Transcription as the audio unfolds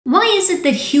it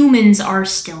that humans are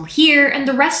still here and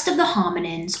the rest of the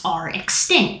hominins are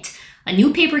extinct. A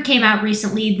new paper came out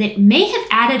recently that may have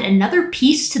added another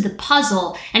piece to the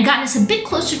puzzle and gotten us a bit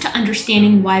closer to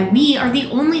understanding why we are the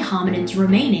only hominins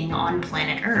remaining on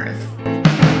planet Earth.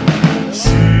 See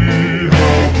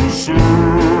how the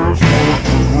surf start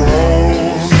to grow.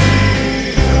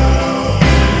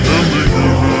 And they give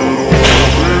it all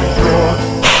they've got.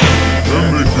 And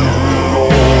they give it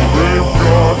all they've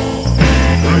got.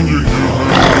 And you give it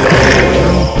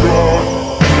all you've got.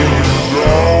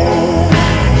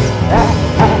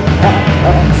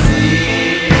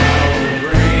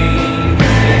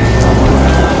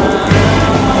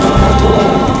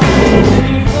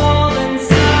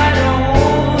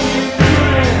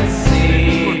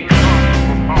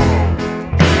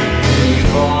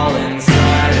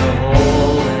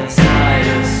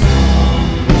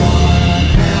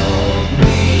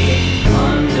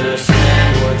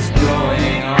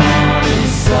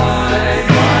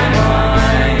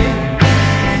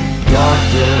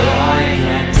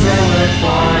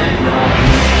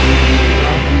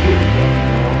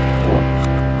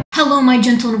 Hello, my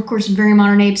gentle and of course very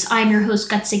modern apes. I'm your host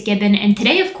Gutsick-gibbon, and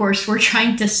today of course we're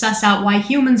trying to suss out why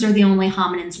humans are the only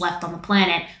hominins left on the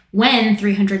planet when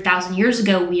 300,000 years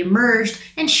ago we emerged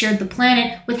and shared the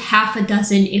planet with half a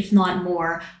dozen, if not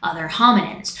more, other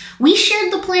hominins. We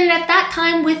shared the planet at that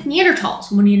time with Neanderthals,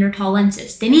 Homo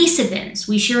neanderthalensis, Denisovans.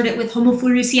 We shared it with Homo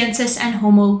floresiensis and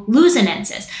Homo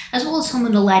luzonensis, as well as Homo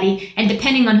naledi, and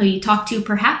depending on who you talk to,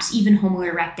 perhaps even Homo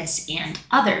erectus and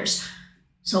others.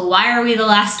 So why are we the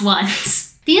last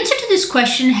ones? The answer to this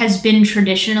question has been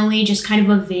traditionally just kind of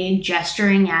a vague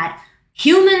gesturing at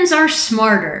humans are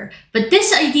smarter, but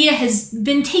this idea has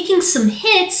been taking some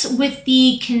hits with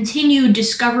the continued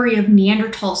discovery of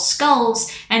Neanderthal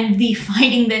skulls and the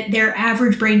finding that their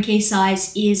average brain case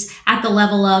size is at the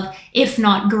level of, if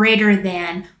not greater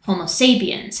than, Homo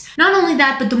sapiens. Not only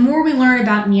that, but the more we learn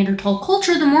about Neanderthal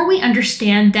culture, the more we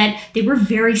understand that they were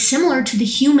very similar to the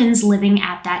humans living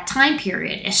at that time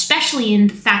period, especially in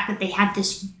the fact that they had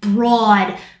this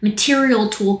broad material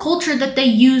tool culture that they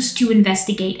used to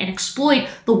investigate and exploit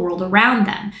the world around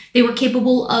them. They were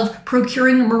capable of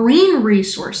procuring marine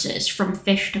resources from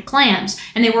fish to clams,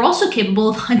 and they were also capable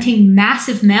of hunting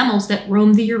massive mammals that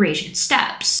roamed the Eurasian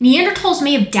steppes. Neanderthals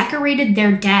may have decorated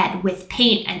their dead with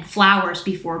paint and flowers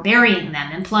before burying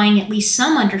them, implying at least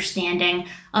some understanding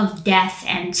of death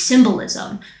and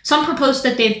symbolism. Some propose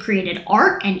that they've created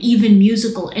art and even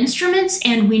musical instruments,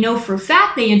 and we know for a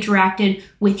fact they interacted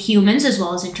with humans as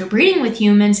well as interbreeding with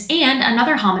humans and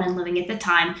another hominin living at the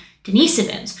time,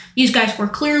 Denisovans. These guys were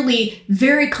clearly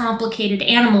very complicated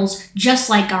animals, just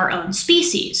like our own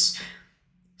species.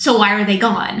 So why are they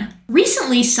gone?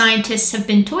 Recently, scientists have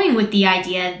been toying with the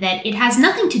idea that it has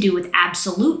nothing to do with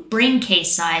absolute brain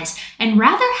case size and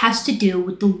rather has to do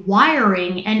with the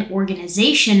wiring and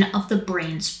organization of the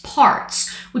brain's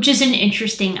parts, which is an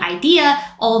interesting idea,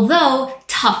 although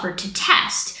tougher to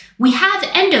test. We have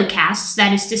endocasts,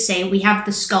 that is to say, we have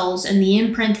the skulls and the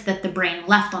imprint that the brain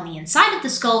left on the inside of the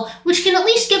skull, which can at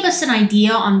least give us an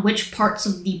idea on which parts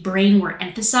of the brain were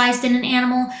emphasized in an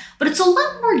animal, but it's a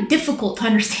lot more difficult to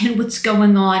understand what's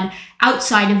going on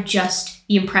outside of just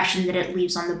the impression that it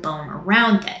leaves on the bone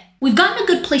around it. We've gotten a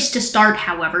good place to start,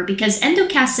 however, because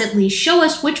endocasts at least show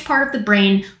us which part of the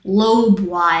brain,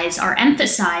 lobe-wise, are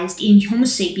emphasized in Homo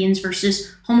sapiens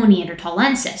versus Homo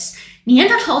neanderthalensis.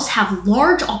 Neanderthals have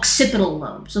large occipital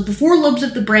lobes. Of the four lobes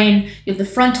of the brain, you have the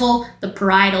frontal, the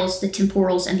parietals, the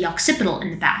temporals, and the occipital in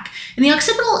the back. And the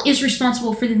occipital is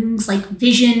responsible for things like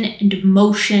vision and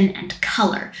motion and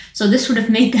color. So this would have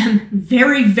made them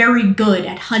very, very good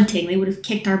at hunting. They would have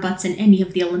kicked our butts in any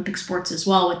of the Olympic sports as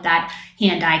well with that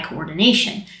hand-eye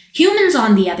coordination. Humans,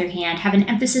 on the other hand, have an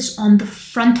emphasis on the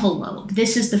frontal lobe.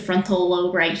 This is the frontal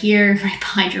lobe right here, right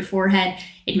behind your forehead.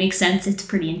 It makes sense, it's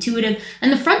pretty intuitive.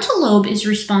 And the frontal lobe is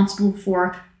responsible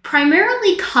for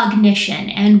primarily cognition,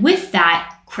 and with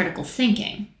that, critical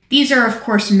thinking. These are, of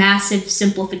course, massive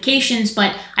simplifications,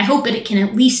 but I hope that it can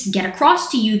at least get across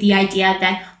to you the idea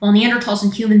that while Neanderthals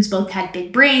and humans both had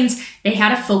big brains, they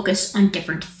had a focus on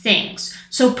different things.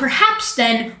 So perhaps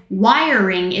then,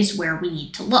 wiring is where we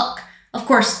need to look. Of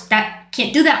course, that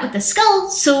can't do that with the skull,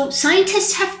 so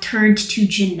scientists have turned to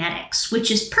genetics, which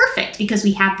is perfect because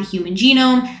we have the human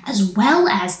genome as well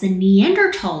as the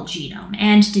Neanderthal genome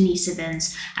and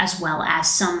Denisovans as well as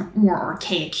some more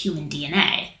archaic human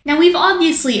DNA. Now, we've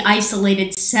obviously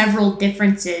isolated several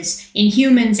differences in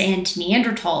humans and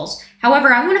Neanderthals.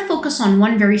 However, I want to focus on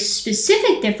one very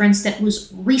specific difference that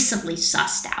was recently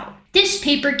sussed out. This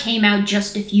paper came out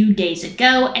just a few days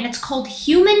ago, and it's called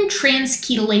Human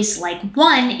Transketolase-like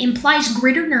 1 implies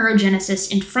greater neurogenesis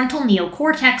in frontal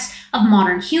neocortex of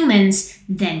modern humans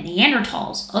than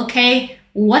Neanderthals. Okay,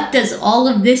 what does all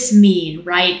of this mean,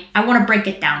 right? I want to break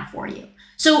it down for you.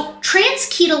 So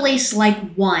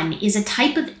transketolase-like 1 is a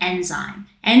type of enzyme.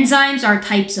 Enzymes are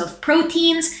types of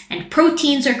proteins, and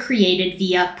proteins are created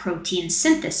via protein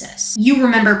synthesis. You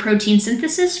remember protein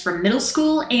synthesis from middle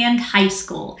school and high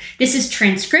school. This is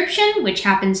transcription, which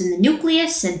happens in the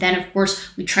nucleus, and then of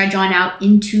course we trudge on out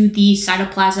into the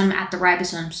cytoplasm at the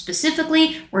ribosome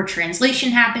specifically, where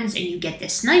translation happens and you get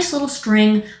this nice little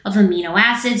string of amino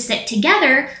acids that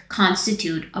together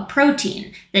constitute a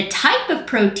protein. The type of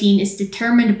protein is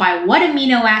determined by what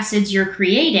amino acids you're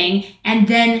creating, and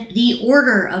then the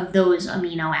order of those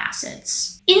amino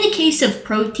acids. In the case of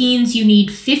proteins, you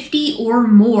need 50 or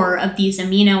more of these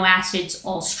amino acids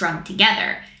all strung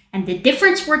together. And the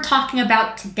difference we're talking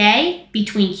about today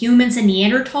between humans and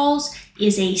Neanderthals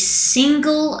is a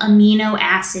single amino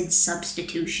acid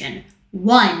substitution,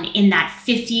 one in that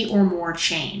 50 or more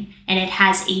chain, and it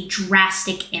has a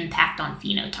drastic impact on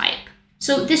phenotype.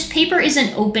 So this paper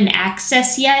isn't open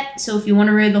access yet, so if you want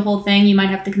to read the whole thing, you might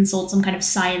have to consult some kind of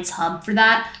science hub for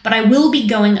that. But I will be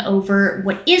going over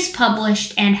what is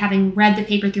published and, having read the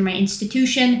paper through my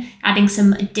institution, adding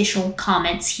some additional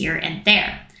comments here and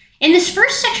there. In this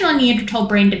first section on Neanderthal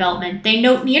brain development, they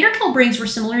note Neanderthal brains were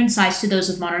similar in size to those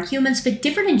of modern humans, but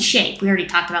different in shape. We already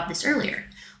talked about this earlier.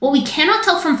 What we cannot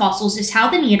tell from fossils is how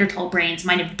the Neanderthal brains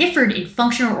might have differed in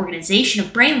function or organization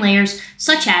of brain layers,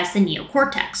 such as the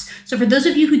neocortex. So for those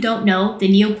of you who don't know, the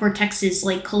neocortex is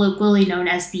colloquially known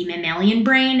as the mammalian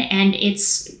brain, and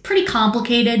it's pretty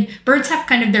complicated. Birds have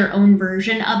kind of their own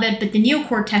version of it, but the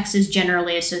neocortex is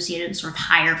generally associated with sort of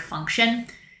higher function.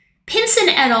 Pinson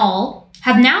et al.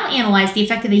 Have now analyzed the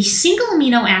effect of a single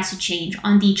amino acid change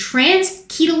on the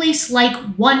transketolase-like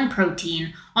 1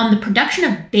 protein on the production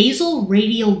of basal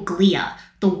radial glia,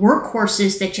 the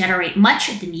workhorses that generate much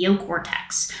of the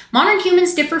neocortex. Modern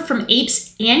humans differ from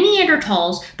apes and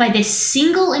Neanderthals by this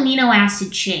single amino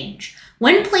acid change.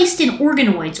 When placed in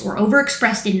organoids or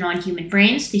overexpressed in non-human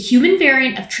brains, the human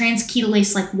variant of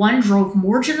transketolase-like 1 drove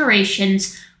more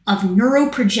generations of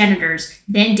neuroprogenitors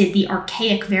than did the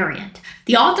archaic variant.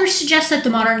 The authors suggest that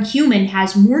the modern human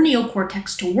has more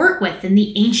neocortex to work with than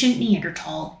the ancient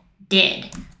Neanderthal did.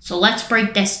 So let's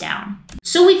break this down.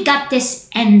 So we've got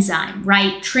this enzyme,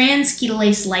 right?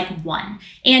 Transketolase-like 1.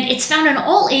 And it's found in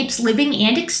all apes living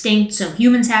and extinct. So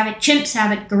humans have it, chimps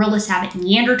have it, gorillas have it,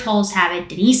 Neanderthals have it,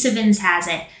 Denisovans has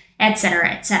it, etc.,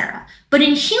 etc. But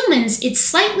in humans, it's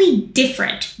slightly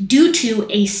different due to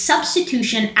a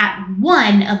substitution at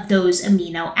one of those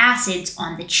amino acids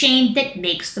on the chain that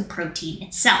makes the protein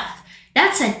itself.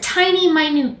 That's a tiny,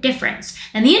 minute difference.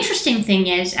 And the interesting thing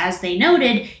is, as they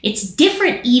noted, it's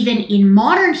different even in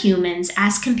modern humans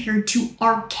as compared to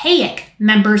archaic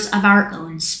members of our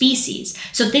own species.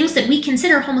 So things that we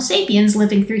consider Homo sapiens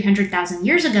living 300,000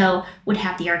 years ago would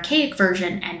have the archaic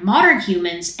version, and modern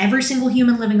humans, every single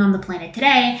human living on the planet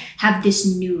today, have this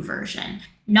new version.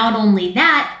 Not only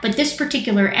that, but this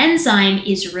particular enzyme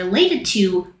is related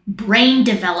to brain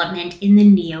development in the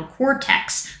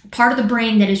neocortex, a part of the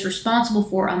brain that is responsible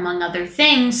for, among other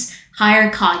things,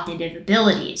 higher cognitive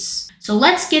abilities. So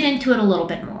let's get into it a little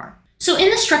bit more. So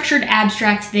in the structured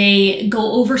abstract, they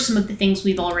go over some of the things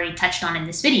we've already touched on in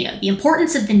this video, the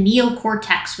importance of the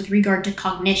neocortex with regard to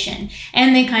cognition,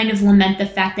 and they kind of lament the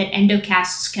fact that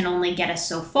endocasts can only get us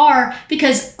so far,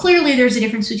 because clearly there's a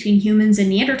difference between humans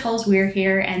and Neanderthals. We're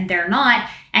here and they're not,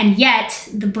 and yet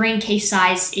the brain case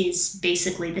size is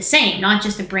basically the same, not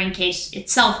just the brain case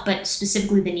itself, but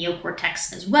specifically the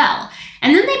neocortex as well.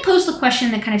 And then they pose the question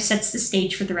that kind of sets the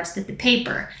stage for the rest of the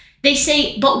paper. They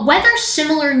say, but whether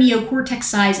similar neocortex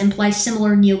size implies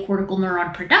similar neocortical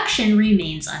neuron production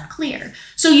remains unclear.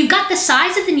 So you've got the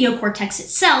size of the neocortex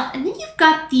itself, and then you've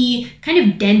got the kind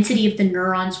of density of the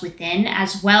neurons within,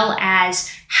 as well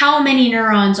as how many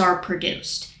neurons are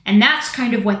produced. And that's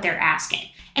kind of what they're asking.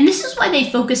 And this is why they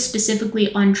focus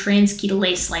specifically on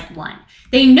transketolase-like 1.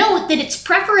 They note that it's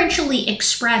preferentially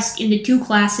expressed in the two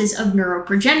classes of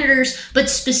neuroprogenitors, but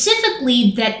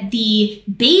specifically that the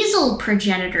basal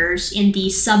progenitors in the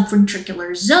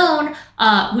subventricular zone,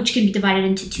 which can be divided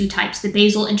into two types, the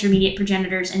basal intermediate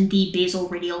progenitors and the basal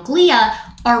radial glia,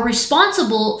 are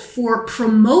responsible for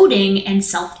promoting and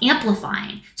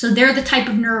self-amplifying. So they're the type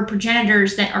of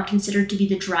neuroprogenitors that are considered to be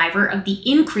the driver of the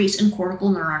increase in cortical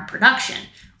neuron production.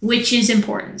 which is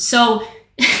important. So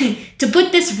to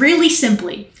put this really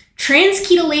simply,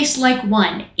 Transketolase-like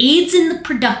 1 aids in the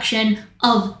production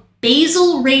of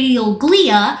basal radial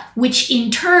glia, which in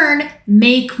turn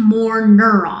make more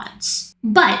neurons.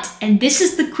 But, and this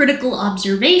is the critical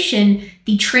observation,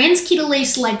 the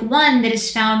Transketolase-like 1 that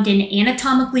is found in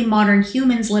anatomically modern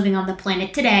humans living on the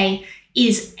planet today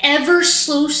is ever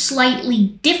so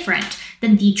slightly different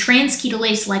than the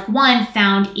Transketolase-like 1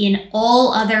 found in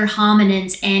all other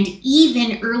hominins and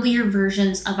even earlier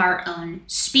versions of our own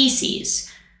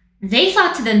species. They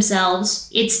thought to themselves,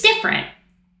 it's different.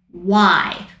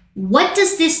 Why? What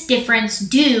does this difference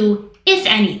do, if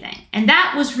anything? And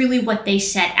that was really what they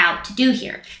set out to do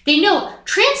here. They note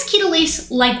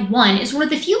Transketolase-like 1 is one of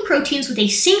the few proteins with a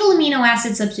single amino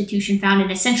acid substitution found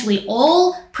in essentially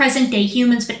all present-day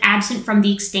humans, but absent from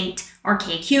the extinct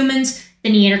archaic humans, the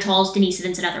Neanderthals,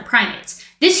 Denisovans, and other primates.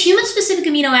 This human-specific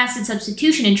amino acid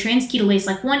substitution in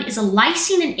Transketolase-like 1 is a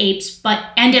lysine in apes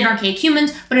and in archaic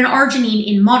humans, but an arginine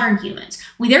in modern humans.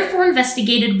 We therefore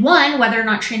investigated, 1, whether or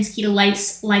not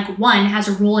Transketolase-like 1 has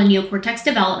a role in neocortex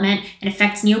development and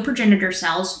affects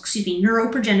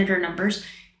neuroprogenitor numbers,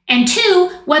 and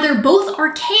 2, whether both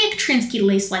archaic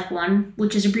Transketolase-like 1,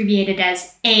 which is abbreviated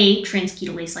as A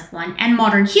Transketolase-like 1, and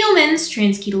modern humans,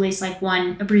 Transketolase-like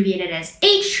 1, abbreviated as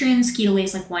H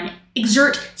Transketolase-like 1,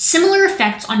 exert similar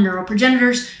effects on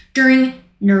neuroprogenitors during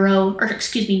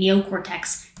neocortex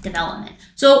development.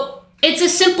 So it's a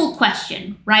simple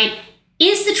question, right?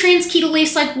 Is the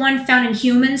Transketolase-like 1 found in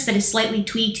humans that is slightly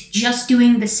tweaked just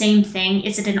doing the same thing?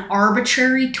 Is it an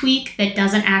arbitrary tweak that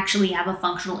doesn't actually have a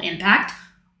functional impact?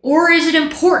 Or is it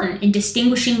important in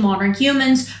distinguishing modern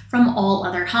humans from all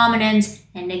other hominins?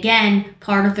 And again,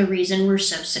 part of the reason we're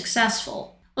so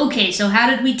successful. Okay, so how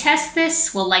did we test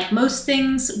this? Well, like most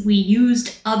things, we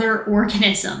used other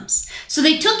organisms. So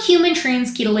they took human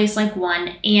Transketolase-like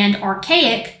 1 and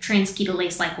archaic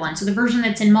Transketolase-like 1, so the version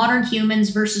that's in modern humans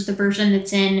versus the version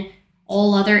that's in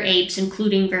all other apes,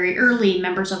 including very early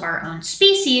members of our own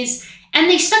species, and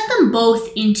they stuck them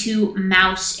both into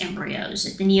mouse embryos,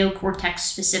 at the neocortex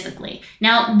specifically.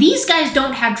 Now, these guys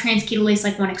don't have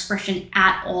Transketolase-like 1 expression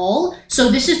at all,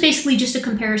 so this is basically just a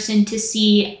comparison to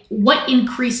see what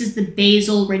increases the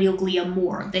basal radial glia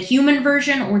more, the human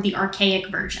version or the archaic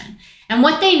version. And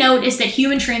what they note is that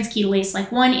human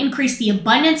Transketolase-like 1 increased the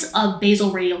abundance of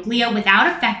basal radial glia without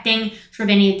affecting sort of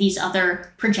any of these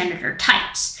other progenitor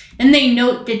types. And they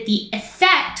note that the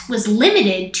effect was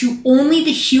limited to only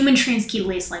the human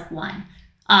Transketolase-like 1,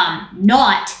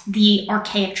 not the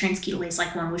archaic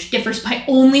Transketolase-like 1, which differs by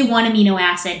only one amino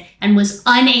acid and was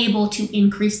unable to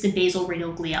increase the basal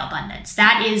radial glia abundance.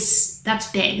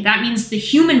 That's big. That means the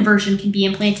human version can be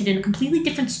implanted in a completely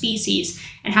different species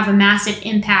and have a massive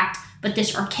impact, but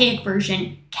this archaic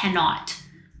version cannot.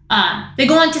 They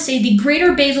go on to say the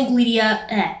greater basal radial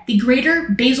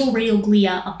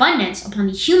glia abundance upon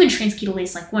the human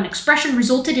Transketolase-like 1 expression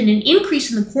resulted in an increase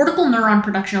in the cortical neuron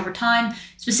production over time,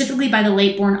 specifically by the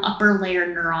late-born upper layer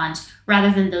neurons,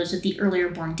 rather than those of the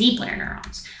earlier-born deep layer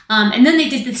neurons. And then they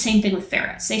did the same thing with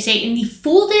ferrets. They say in the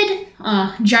folded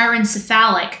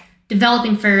gyrencephalic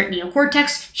developing ferret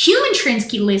neocortex, human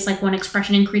Transketolase-like 1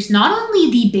 expression increased not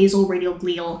only the basal radial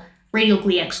glia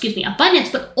abundance,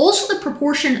 but also the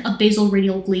proportion of basal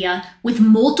radial glia with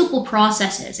multiple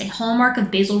processes, a hallmark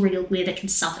of basal radial glia that can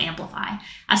self-amplify.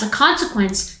 As a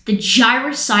consequence, the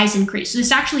gyrus size increased. So this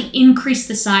actually increased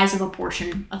the size of a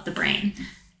portion of the brain.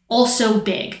 Also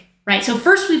big, right? So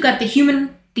first we've got the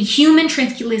human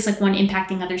Transketolase-like 1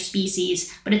 impacting other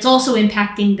species, but it's also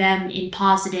impacting them in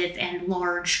positive and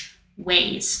large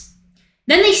ways.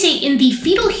 Then they say in the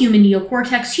fetal human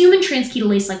neocortex, human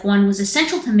Transketolase-like 1 was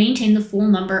essential to maintain the full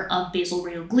number of basal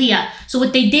radial glia. So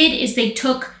what they did is they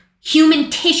took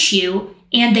human tissue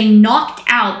and they knocked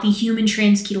out the human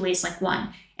Transketolase-like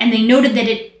 1. And they noted that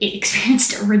it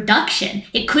experienced a reduction.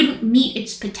 It couldn't meet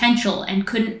its potential and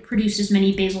couldn't produce as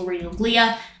many basal radial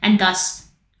glia and thus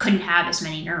couldn't have as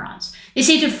many neurons. They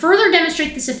say to further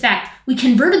demonstrate this effect, we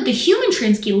converted the human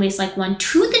Transketolase-like 1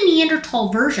 to the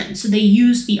Neanderthal version. So they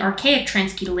used the archaic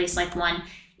Transketolase-like 1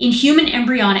 in human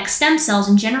embryonic stem cells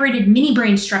and generated mini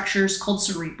brain structures called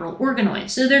cerebral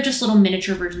organoids. So they're just little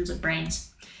miniature versions of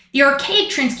brains. The archaic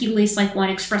Transketolase-like 1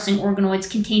 expressing organoids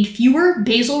contained fewer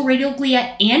basal radial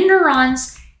glia and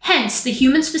neurons. Hence, the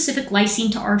human-specific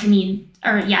lysine to arginine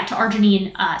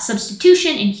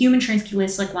substitution in human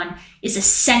Transketolase-like 1 is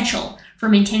essential for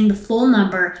maintaining the full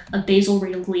number of basal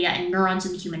radial glia and neurons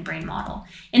in the human brain model.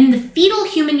 In the fetal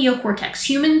human neocortex,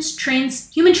 human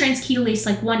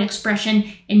Transketolase-like 1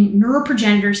 expression in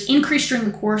neuroprogenitors increased during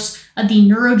the course of the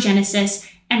neurogenesis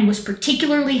and was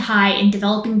particularly high in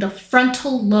developing the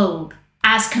frontal lobe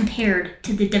as compared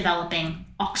to the developing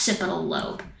occipital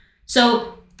lobe.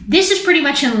 So this is pretty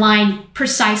much in line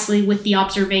precisely with the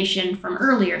observation from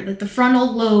earlier, that the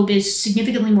frontal lobe is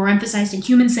significantly more emphasized in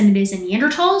humans than it is in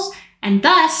Neanderthals, and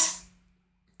thus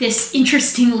this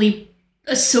interestingly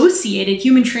associated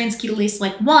human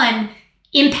transketolase-like 1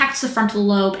 impacts the frontal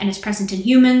lobe and is present in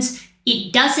humans.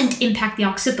 It doesn't impact the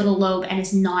occipital lobe and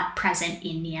is not present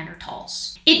in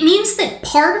Neanderthals. It means that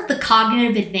part of the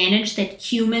cognitive advantage that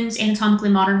humans, anatomically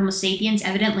modern Homo sapiens,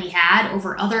 evidently had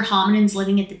over other hominins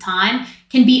living at the time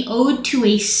can be owed to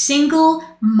a single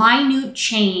minute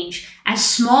change as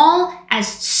small as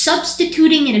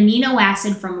substituting an amino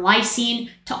acid from lysine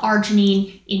to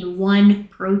arginine in one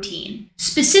protein.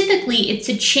 Specifically, it's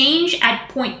a change at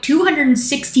point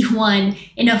 261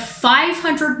 in a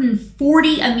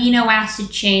 540 amino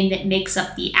acid chain that makes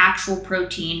up the actual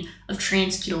protein of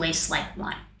transketolase-like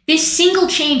 1. This single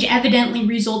change evidently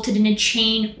resulted in a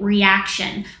chain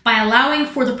reaction by allowing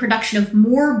for the production of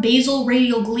more basal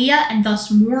radial glia and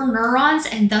thus more neurons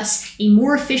and thus a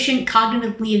more efficient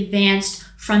cognitively advanced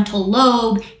frontal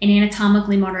lobe in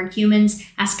anatomically modern humans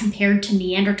as compared to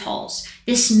Neanderthals.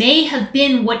 This may have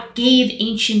been what gave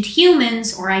ancient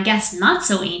humans, or I guess not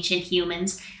so ancient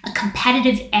humans, a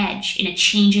competitive edge in a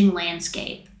changing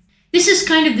landscape. This is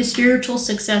kind of the spiritual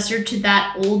successor to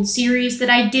that old series that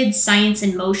I did, Science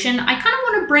in Motion. I kind of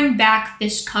want to bring back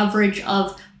this coverage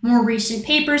of more recent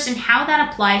papers and how that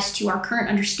applies to our current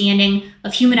understanding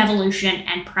of human evolution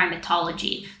and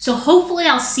primatology. So hopefully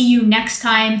I'll see you next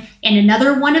time in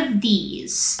another one of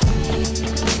these.